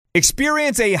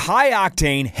Experience a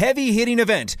high-octane, heavy-hitting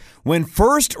event when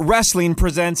First Wrestling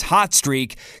presents Hot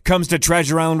Streak comes to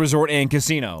Treasure Island Resort and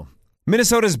Casino.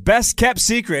 Minnesota's best-kept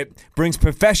secret brings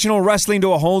professional wrestling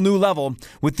to a whole new level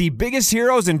with the biggest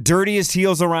heroes and dirtiest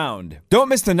heels around. Don't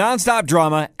miss the nonstop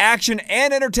drama, action,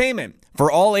 and entertainment for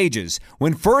all ages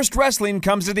when First Wrestling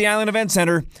comes to the Island Event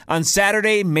Center on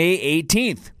Saturday, May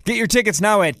 18th. Get your tickets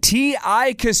now at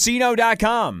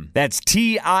TICasino.com. That's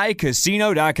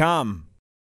TICasino.com.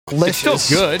 Delicious. It's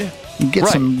still good. You get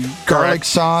some garlic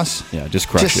sauce. Yeah, just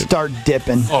crush it. Just start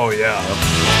dipping. Oh, yeah.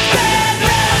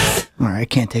 All right, I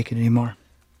can't take it anymore.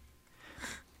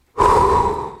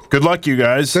 Good luck, you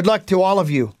guys. Good luck to all of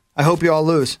you. I hope you all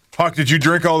lose. Hawk, did you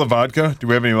drink all the vodka? Do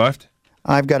we have any left?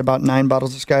 I've got about 9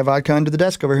 bottles of Sky Vodka under the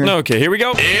desk over here. Okay, here we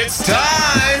go. It's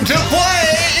time to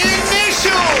play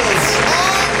Initials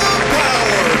on the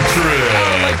Power Trip.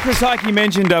 Like Chris Hockey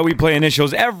mentioned, we play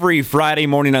Initials every Friday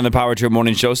morning on the Power Trip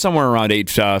Morning Show, somewhere around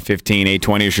 8:15,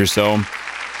 8:20ish or so.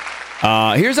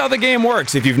 Here's how the game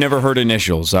works if you've never heard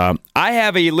Initials. I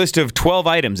have a list of 12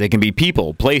 items. They can be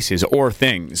people, places, or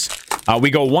things. We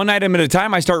go one item at a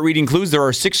time. I start reading clues. There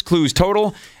are 6 clues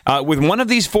total. With one of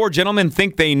these 4 gentlemen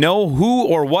think they know who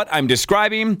or what I'm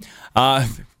describing.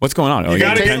 What's going on? You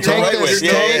got to get your right way.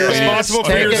 You're responsible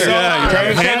for yourself.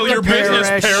 Handle your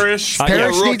business, Parrish.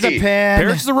 Parrish needs a pen.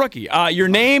 Parrish is a rookie. Your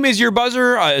name is your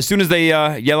buzzer. As soon as they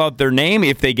yell out their name,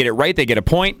 if they get it right, they get a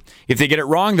point. If they get it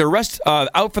wrong, they're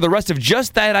out for the rest of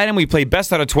just that item. We play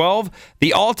best out of 12.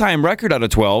 The all-time record out of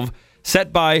 12,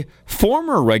 set by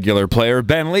former regular player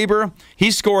Ben Lieber. He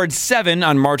scored 7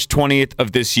 on March 20th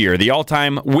of this year. The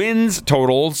all-time wins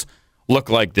totals look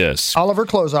like this. Oliver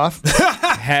Closeoff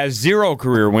has 0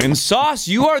 career wins. Sauce,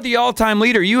 you are the all-time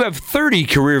leader. You have 30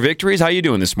 career victories. How you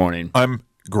doing this morning? I'm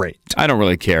great. I don't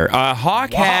really care.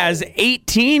 Hawk has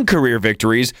 18 career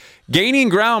victories, gaining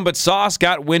ground, but Sauce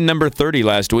got win number 30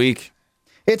 last week.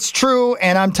 It's true,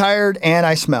 and I'm tired, and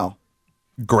I smell.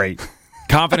 Great.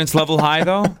 Confidence level high,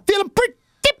 though? Feeling pretty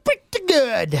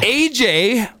good.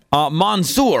 AJ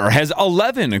Mansour has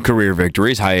 11 career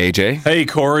victories. Hi, AJ. Hey,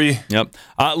 Corey. Yep.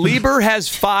 Lieber has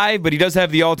 5, but he does have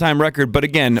the all-time record. But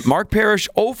again, Mark Parrish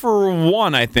 0 for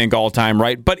 1, I think, all-time,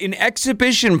 right? But in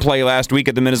exhibition play last week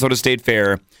at the Minnesota State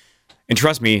Fair, and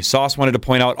trust me, Sauce wanted to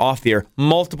point out off the air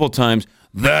multiple times,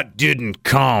 that didn't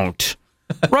count.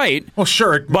 Right. Well,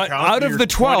 sure. But out of the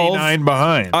 12, 29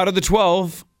 behind. Out of the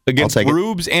 12 against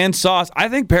Rubes and Sauce, I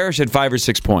think Parrish had 5 or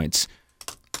 6 points.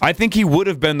 I think he would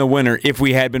have been the winner if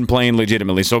we had been playing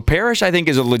legitimately. So Parrish, I think,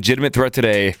 is a legitimate threat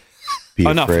today.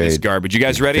 Enough of this garbage. You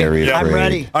guys ready? Yeah, I'm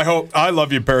ready. I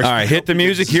love you, Parrish. All right, hit the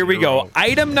music. Here we go.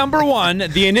 Item number 1,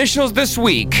 the initials this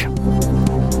week.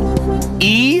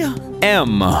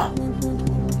 E-M.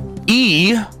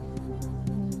 E-M.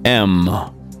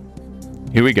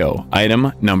 Here we go.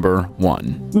 Item number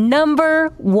 1.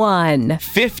 Number 1.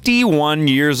 51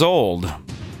 years old.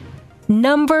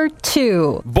 Number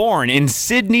 2. Born in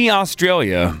Sydney,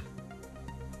 Australia.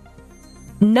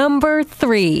 Number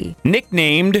 3.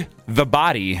 Nicknamed The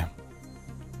Body.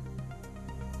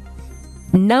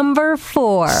 Number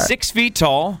 4. 6 feet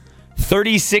tall.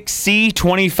 36C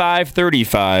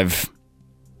 2535.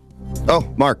 Oh,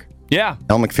 Mark. Yeah.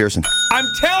 Elle McPherson. I'm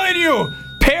telling you,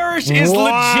 Parrish is legit.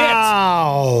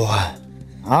 Wow.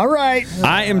 All right.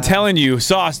 I am telling you,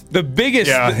 Sauce, the biggest.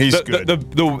 Yeah, he's good.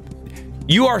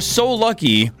 You are so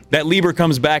lucky that Lieber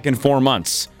comes back in 4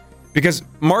 months. Because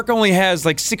Mark only has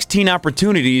like 16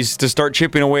 opportunities to start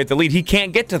chipping away at the lead. He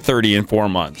can't get to 30 in 4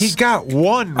 months. He got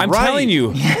 1 I'm telling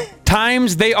you,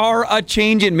 times they are a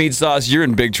changing, Meat Sauce. You're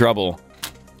in big trouble.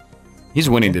 He's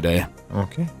winning today.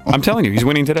 Okay. I'm telling you, he's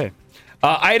winning today.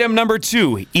 Item number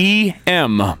 2,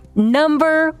 E.M.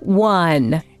 Number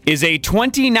 1. is a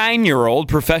 29-year-old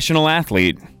professional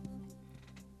athlete.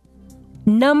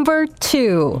 Number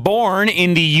 2. Born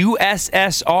in the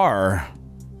USSR.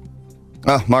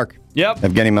 Oh, Mark. Yep.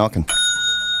 Evgeny Malkin.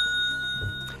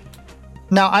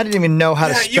 Now, I didn't even know how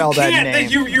to spell that name.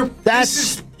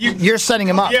 You're setting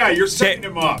him up. Yeah, you're setting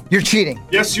him up. You're cheating.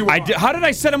 Yes, you are. How did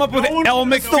I set him up with Elle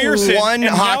McPherson? The one and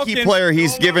hockey Malkin, player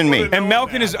he's given me. And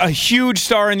Malkin is a huge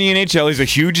star in the NHL. He's a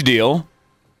huge deal.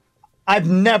 I've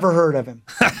never heard of him.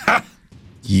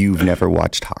 You've never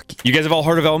watched hockey. You guys have all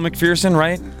heard of Elle McPherson,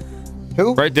 right?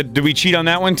 Who? Right? Did we cheat on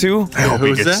that one too? I hope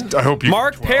he gets, I hope you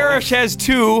Mark Parrish has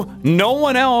 2. No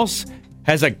one else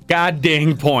has a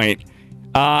goddamn point.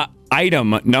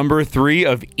 Item number 3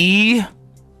 of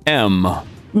E.M.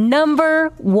 Number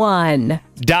 1.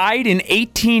 Died in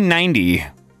 1890.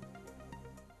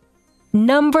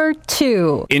 Number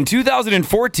 2. In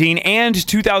 2014 and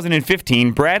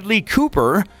 2015, Bradley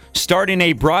Cooper starred in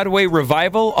a Broadway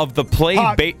revival of the play.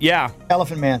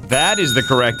 Elephant Man. That is the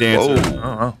correct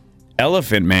answer.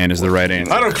 Elephant Man is the right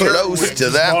answer. I don't care. Close to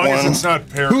that As long as one. it's not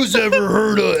parent. Who's ever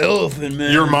heard of Elephant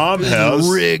Man? Your mom has.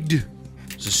 Rigged.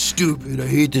 This is stupid. I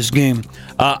hate this game.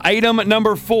 Item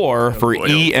number 4 for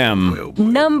EM.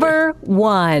 Number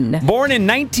 1. Born in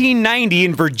 1990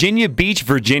 in Virginia Beach,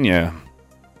 Virginia.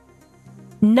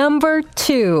 Number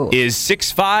 2. Is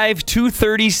 6'5",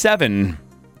 237.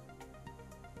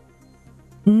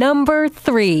 Number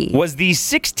 3. Was the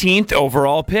 16th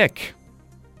overall pick.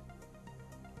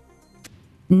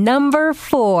 Number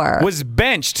 4. Was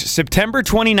benched September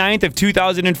 29th of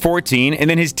 2014, and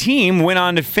then his team went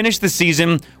on to finish the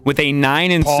season with a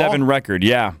 9-7 record.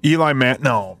 Yeah. Eli Manning.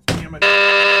 No. Damn it.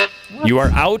 You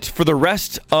are out for the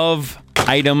rest of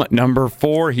item number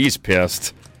 4. He's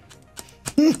pissed.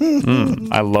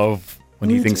 I love when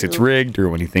he thinks it's rigged or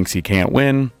when he thinks he can't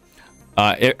win.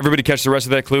 Everybody catch the rest of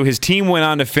that clue. His team went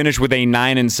on to finish with a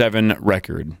 9-7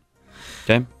 record.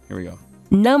 Okay, here we go.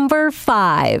 Number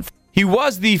 5. He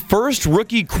was the first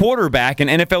rookie quarterback in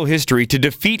NFL history to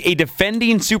defeat a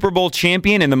defending Super Bowl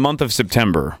champion in the month of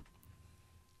September.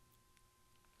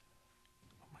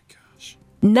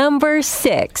 Number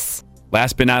 6.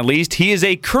 Last but not least, he is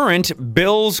a current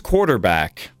Bills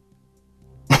quarterback.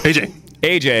 AJ.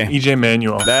 EJ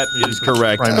Manuel. That is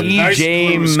correct. Nice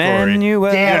EJ clue,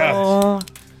 Manuel. Yeah.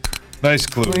 Nice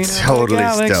clue.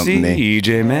 Totally stumped me.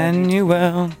 EJ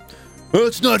Manuel. Well,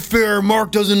 it's not fair.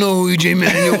 Mark doesn't know who EJ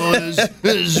Manuel is.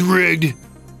 This is rigged.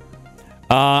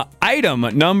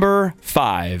 Item number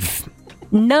 5.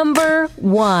 Number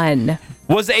 1.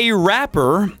 Was a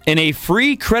rapper in a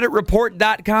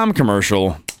freecreditreport.com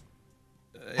commercial.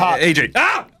 AJ.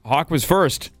 Hawk was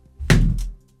first.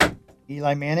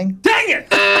 Eli Manning. Dang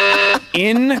it!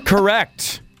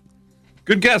 Incorrect.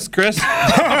 Good guess, Chris.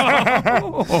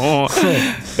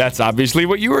 That's obviously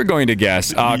what you were going to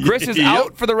guess. Chris is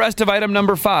out for the rest of item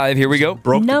number 5. Here we go.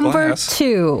 Broke the Number glass.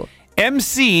 2.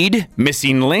 MC'd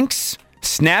missing links,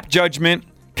 snap judgment,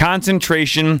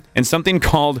 concentration, and something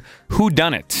called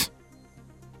whodunit.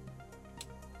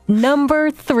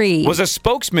 Number 3. Was a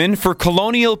spokesman for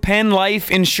Colonial Penn Life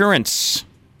Insurance.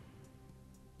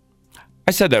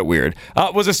 I said that weird.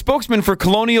 Was a spokesman for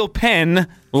Colonial Penn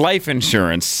Life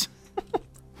Insurance.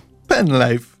 Pen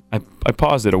life. I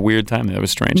paused at a weird time. That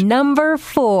was strange. Number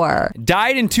 4.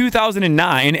 Died in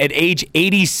 2009 at age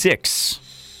 86.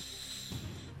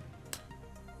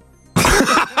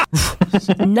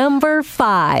 Number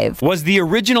 5. Was the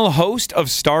original host of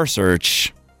Star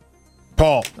Search.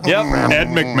 Paul. Yep. Ed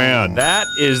McMahon. That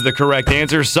is the correct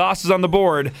answer. Sauce is on the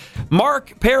board.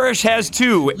 Mark Parrish has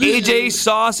 2. AJ,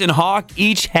 Sauce, and Hawk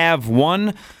each have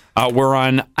 1. We're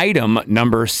on item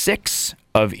number 6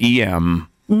 of EM.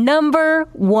 Number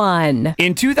 1.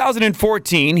 In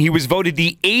 2014, he was voted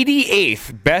the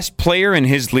 88th best player in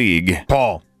his league.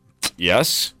 Paul.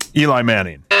 Yes, Eli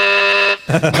Manning.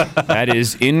 that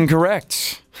is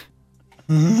incorrect.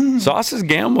 Sauce is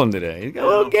gambling today. He got a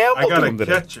little gamble I got to to him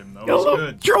today. catch him. That was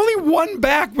good. You're only 1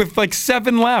 back with like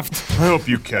 7 left. I hope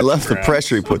you catch I love the Brad.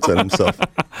 pressure he puts on himself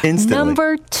instantly.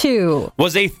 Number 2.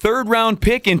 Was a 3rd-round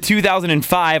pick in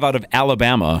 2005 out of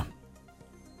Alabama.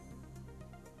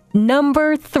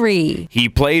 Number 3. He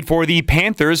played for the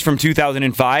Panthers from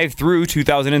 2005 through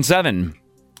 2007.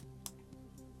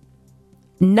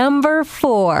 Number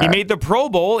 4. He made the Pro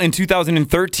Bowl in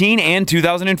 2013 and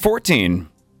 2014.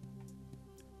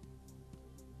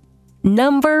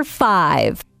 Number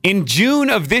 5. In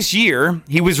June of this year,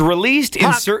 he was released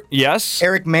in Yes?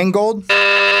 Eric Mangold.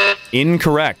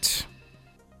 Incorrect.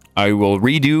 I will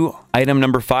redo item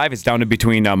number 5. It's down to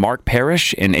between Mark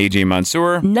Parrish and AJ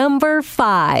Mansour. Number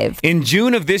 5. In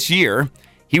June of this year,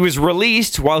 he was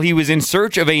released while he was in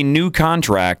search of a new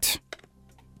contract.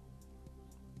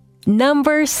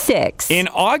 Number 6. In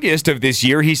August of this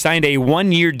year, he signed a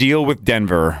 1-year deal with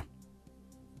Denver.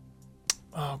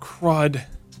 Oh, crud.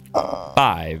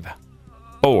 5,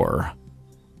 4,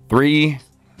 3,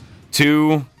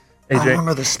 2,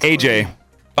 AJ.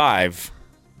 5,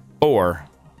 4,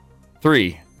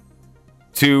 3,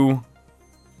 2,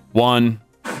 1.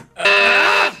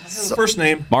 First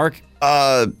name. Mark?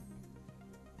 No.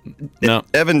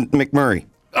 Evan McMurray.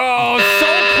 Oh,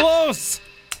 so close.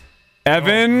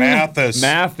 Evan Mathis.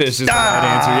 Mathis is the right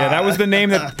answer. Yeah, that was the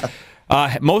name that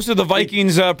most of the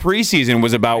Vikings preseason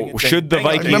was about. Should the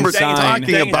Vikings remember sign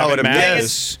talking about Evan him,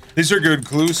 Mathis? yes. These are good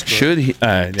clues. Should he? He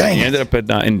ended up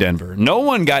in Denver. No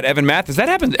one got Evan Mathis. That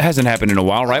hasn't happened in a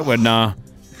while, right? When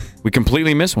We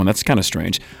completely missed one. That's kind of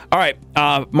strange. All right,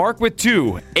 Mark with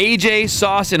 2. AJ,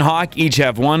 Sauce, and Hawk each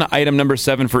have 1. Item number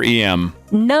 7 for EM.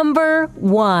 Number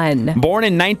 1. Born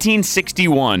in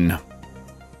 1961.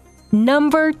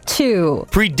 Number 2.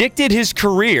 Predicted his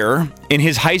career in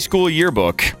his high school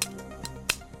yearbook.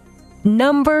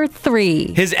 Number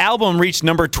 3. His album reached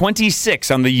number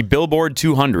 26 on the Billboard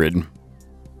 200.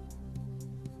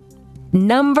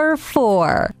 Number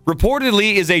 4.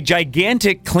 Reportedly is a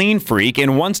gigantic clean freak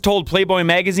and once told Playboy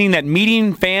magazine that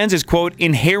meeting fans is, quote,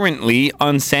 inherently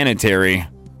unsanitary.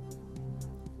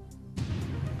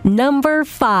 Number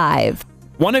 5.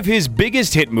 One of his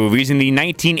biggest hit movies in the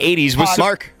 1980s was...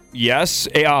 Mark. Yes,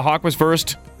 Hawk was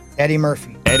first. Eddie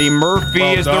Murphy. Eddie Murphy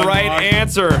is the right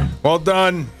answer. Well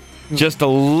done. Just a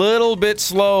little bit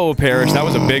slow, Parrish. That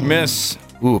was a big miss.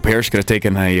 Ooh, Parrish could have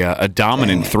taken a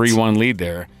dominant 3-1 lead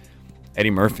there. Eddie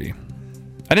Murphy.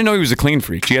 I didn't know he was a clean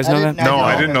freak. Do you guys know that? No,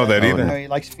 I didn't know that either. No, he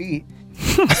likes feet.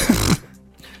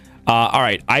 All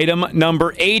right, item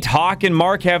number 8. Hawk and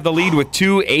Mark have the lead with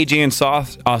 2. AJ and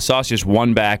Sauce just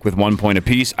 1 back with 1 point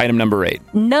apiece. Item number 8.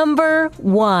 Number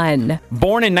 1.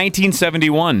 Born in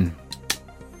 1971.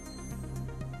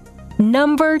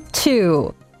 Number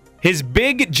 2. His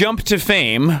big jump to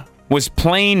fame was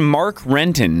playing Mark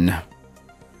Renton.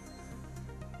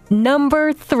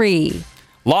 Number 3.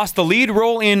 Lost the lead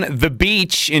role in The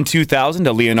Beach in 2000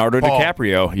 to Leonardo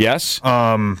DiCaprio. Yes?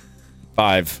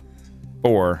 5,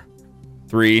 4,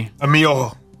 3.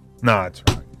 Emil. No, it's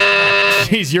right.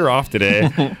 Jeez, you're off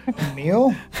today.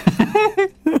 Emil?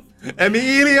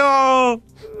 Emilio!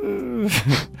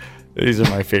 These are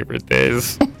my favorite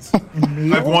days.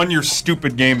 I've won your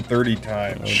stupid game 30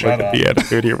 times. Shut up. The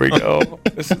attitude. Here we go.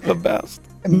 This is the best.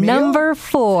 Number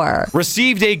 4.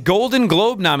 Received a Golden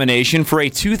Globe nomination for a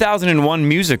 2001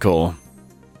 musical.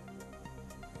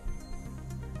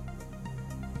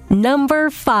 Number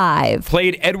 5.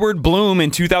 Played Edward Bloom in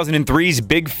 2003's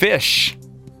Big Fish.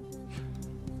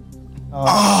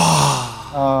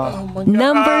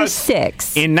 Number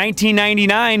 6. In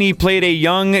 1999, he played a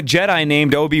young Jedi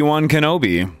named Obi-Wan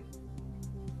Kenobi.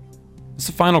 That's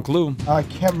the final clue. I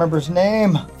can't remember his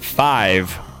name.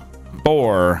 5,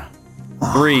 4,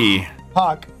 3.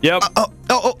 Hawk. Yep.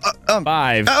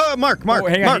 5. Mark. Oh,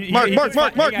 hang on. Mark.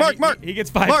 He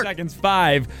gets 5 seconds.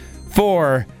 5,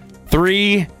 4,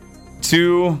 3,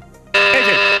 2.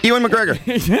 AJ. Ewan McGregor.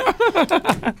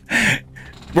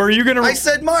 Were you gonna? I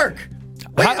said Mark.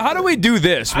 How do we do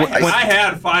this? I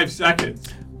had 5 seconds.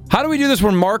 How do we do this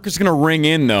when Mark is gonna ring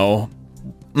in though?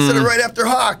 Said it right after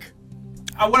Hawk.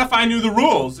 What if I knew the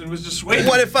rules and was just waiting?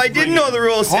 What if I didn't know the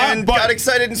rules and but- got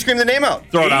excited and screamed the name out?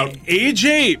 Throw it out.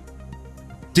 AJ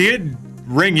did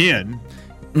ring in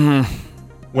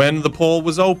when the poll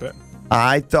was open.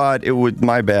 I thought it would.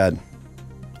 My bad.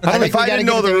 If I didn't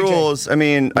know the rules, I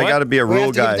mean, I got to be a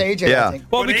rule guy. Yeah.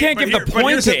 Well, we can't give the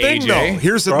point to AJ.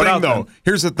 Here's the thing, though.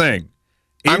 Here's the thing.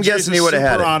 I'm guessing he would have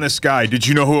had Super it. honest guy. Did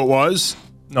you know who it was?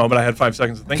 No, but I had 5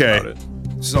 seconds to think about it.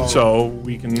 So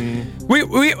we can.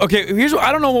 Okay. Here's what,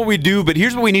 I don't know what we do, but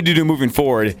here's what we need to do moving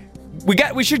forward.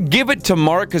 We should give it to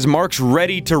Mark because Mark's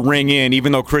ready to ring in,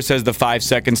 even though Chris has the 5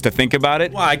 seconds to think about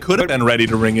it. Well, I could have been ready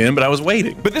to ring in, but I was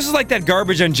waiting. But this is like that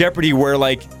garbage on Jeopardy where,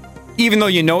 like, even though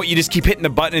you know it, you just keep hitting the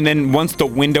button, and then once the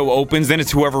window opens, then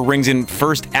it's whoever rings in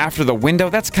first after the window.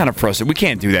 That's kind of frustrating. We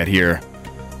can't do that here.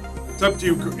 It's up to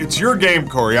you. It's your game,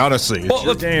 Corey, honestly. It's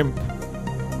your game.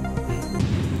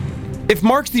 If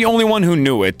Mark's the only one who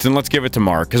knew it, then let's give it to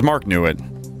Mark, because Mark knew it.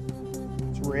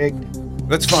 It's rigged.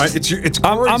 That's fine. It's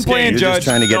I'm playing You're judge. just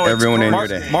trying to get everyone in here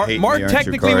to hate me, Mark aren't you,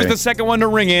 technically was Corey? the second one to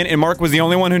ring in, and Mark was the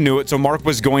only one who knew it, so Mark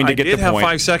was going to get the point. I did have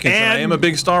 5 seconds, and I am a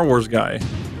big Star Wars guy.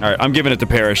 All right, I'm giving it to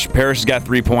Parrish. Parrish has got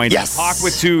 3 points. Yes. Hawk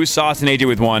with 2, Sauce and AJ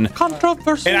with 1.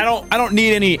 Controversy. And I don't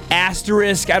need any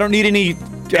asterisk. I don't need any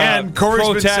And Corey's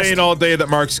protest. been saying all day that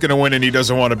Mark's going to win, and he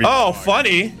doesn't want to be. Oh,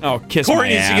 funny. Oh, kiss Corey my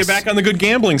needs ass. to get back on the good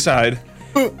gambling side.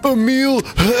 Emil.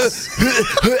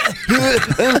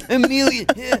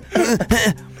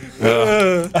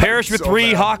 Parrish with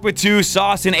 3, Hawk with 2,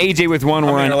 Sauce and AJ with 1.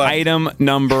 We're on item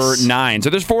number 9. So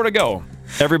there's 4 to go.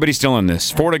 Everybody's still in this.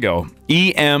 4 to go.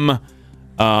 EM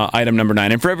item number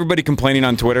 9. And for everybody complaining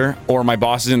on Twitter or my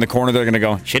bosses in the corner, they're going to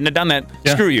go, shouldn't have done that.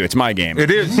 Yeah. Screw you. It's my game. It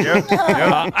is,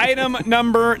 yeah. Item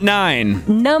number 9.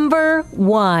 Number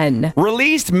 1.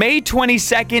 Released May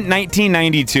 22nd,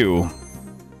 1992.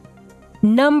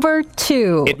 Number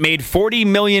 2. It made $40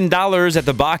 million at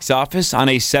the box office on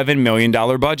a $7 million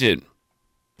budget.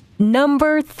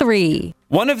 Number 3.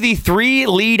 One of the 3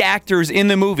 lead actors in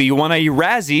the movie won a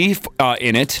Razzie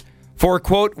in it for,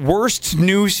 quote, worst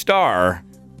new star.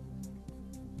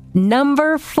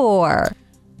 Number 4.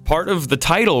 Part of the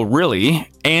title, really,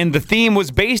 And the theme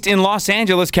was based in Los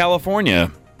Angeles,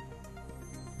 California.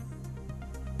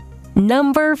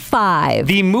 Number 5.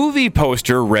 The movie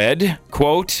poster read,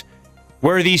 quote,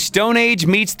 "Where the Stone Age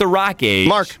meets the Rock Age."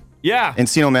 Mark. Yeah.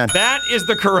 Encino Man. That is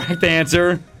the correct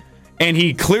answer. And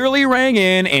he clearly rang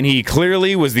in, and he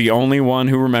clearly was the only one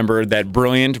who remembered that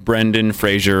brilliant Brendan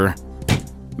Fraser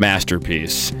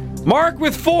masterpiece. Mark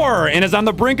with 4 and is on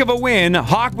the brink of a win.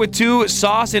 Hawk with 2,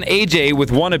 Sauce and AJ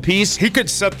with 1 apiece. He could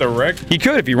set the record. He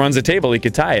could. If he runs the table, he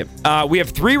could tie it. We have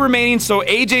 3 remaining, so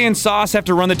AJ and Sauce have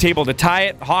to run the table to tie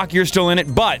it. Hawk, you're still in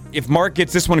it. But if Mark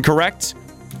gets this one correct,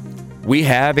 we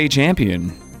have a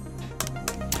champion.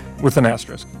 With an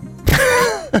asterisk.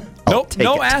 Nope,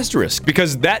 no asterisk,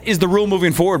 because that is the rule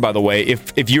moving forward, by the way.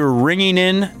 If you're ringing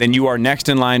in, then you are next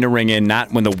in line to ring in,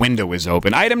 not when the window is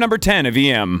open. Item number 10 of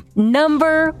EM.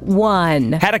 Number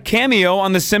 1. Had a cameo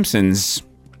on The Simpsons.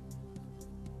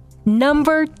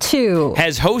 Number 2.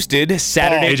 Has hosted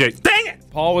Saturday. AJ. Dang it!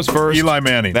 Paul was first. Eli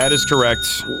Manning. That is correct.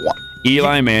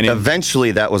 Eli Manning.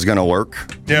 Eventually, that was going to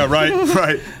work. Yeah,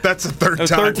 right. That's the third time.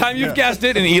 The third time you've guessed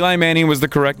it, and Eli Manning was the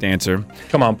correct answer.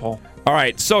 Come on, Paul. All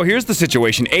right, so here's the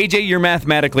situation. AJ, you're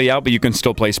mathematically out, but you can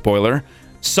still play spoiler.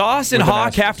 Sauce and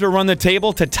Hawk have to run the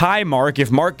table to tie Mark. If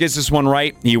Mark gets this one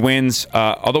right, he wins.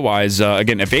 Otherwise,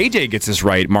 again, if AJ gets this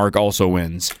right, Mark also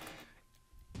wins.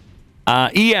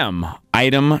 EM,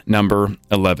 item number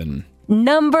 11.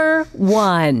 Number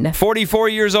 1. 44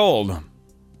 years old.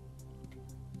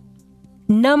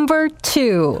 Number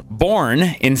 2. Born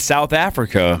in South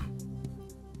Africa.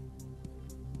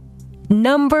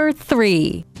 Number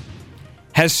 3.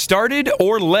 Has started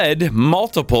or led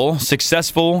multiple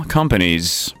successful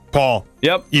companies. Paul.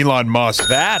 Yep. Elon Musk.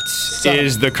 That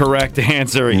is the correct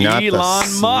answer. Not Elon the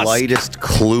Musk. slightest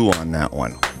clue on that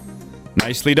one.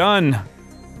 Nicely done.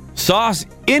 Sauce,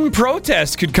 in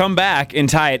protest, could come back and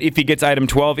tie it if he gets item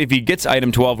 12. If he gets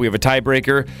item 12, we have a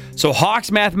tiebreaker. So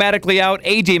Hawk's mathematically out,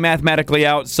 AJ mathematically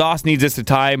out, Sauce needs this to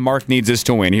tie, Mark needs this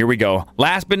to win. Here we go.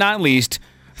 Last but not least,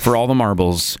 for all the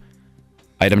marbles,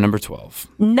 item number 12.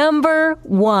 Number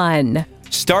 1.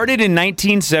 Started in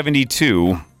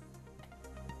 1972.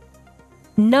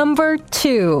 Number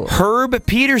 2. Herb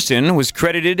Peterson was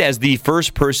credited as the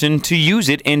first person to use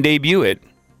it and debut it.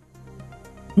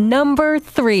 Number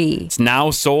 3. It's now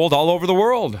sold all over the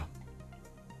world.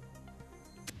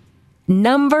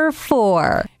 Number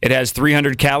 4. It has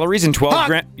 300 calories and 12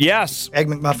 grams. Yes. Egg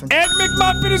McMuffin. Egg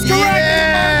McMuffin is correct.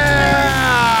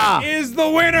 Yeah! Is the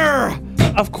winner.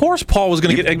 Of course Paul was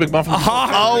going to get Egg McMuffin.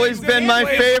 Always been my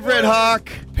favorite, Hawk.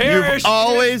 Parrish. You've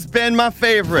always been my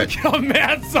favorite. Oh,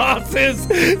 Mad Sauce is.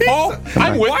 Paul,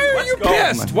 I'm with Why are you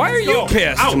pissed? Why are you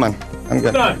pissed? Come on. I'm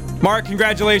good. Done. Mark,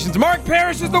 congratulations. Mark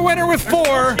Parrish is the winner with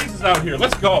 4. Jesus out here.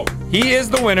 Let's go. He is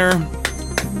the winner.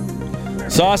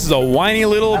 Sauce is a whiny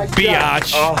little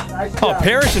biatch. Oh,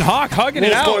 Parrish and Hawk hugging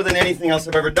it out. More than anything else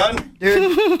I've ever done.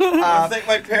 Dude, I thank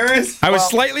my parents. I was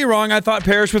slightly wrong. I thought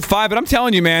Parrish with 5, but I'm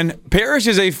telling you, man, Parrish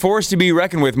is a force to be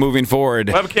reckoned with moving forward.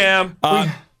 Webcam.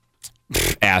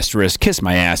 Asterisk. Kiss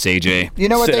my ass, AJ. You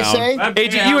know what Sit they down. say?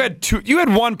 AJ, you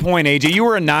had 1 point, AJ. You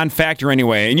were a non-factor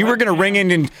anyway, and you were gonna ring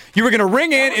in and you were gonna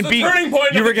ring in and be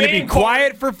you were gonna be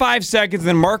quiet for 5 seconds, and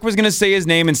then Mark was gonna say his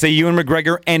name and say Ewan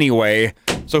McGregor anyway.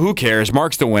 So who cares?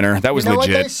 Mark's the winner. That was You know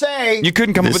legit. what they say? You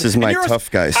couldn't come up This with is my and you're a- tough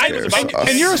guy stairs.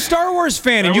 And you're a Star Wars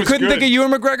fan, and you was couldn't good. think of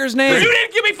Ewan McGregor's name. You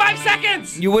didn't give me 5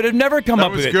 seconds. You would have never come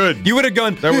up was with it. good. You would have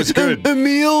gone. That was good.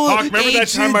 Emil. Hawk, remember that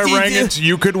time I rang it so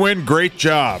you could win? Great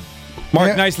job.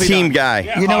 Mark, nicely Team done.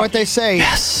 guy. You know what they say?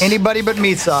 Yes. Anybody but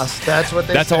meat sauce. That's what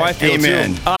they That's say. how I feel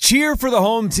Amen. too. Cheer for the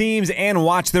home teams and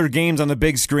watch their games on the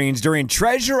big screens during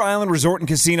Treasure Island Resort and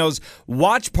Casino's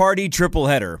Watch Party Triple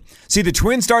Header. See the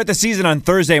Twins start the season on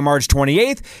Thursday, March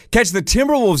 28th, catch the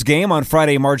Timberwolves game on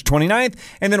Friday, March 29th,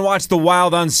 and then watch the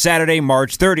Wild on Saturday,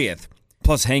 March 30th.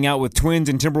 Plus, hang out with Twins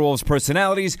and Timberwolves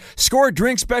personalities, score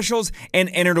drink specials, and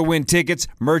enter to win tickets,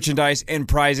 merchandise, and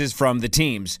prizes from the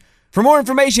teams. For more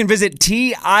information, visit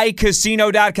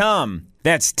TICasino.com.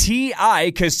 That's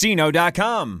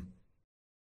TICasino.com.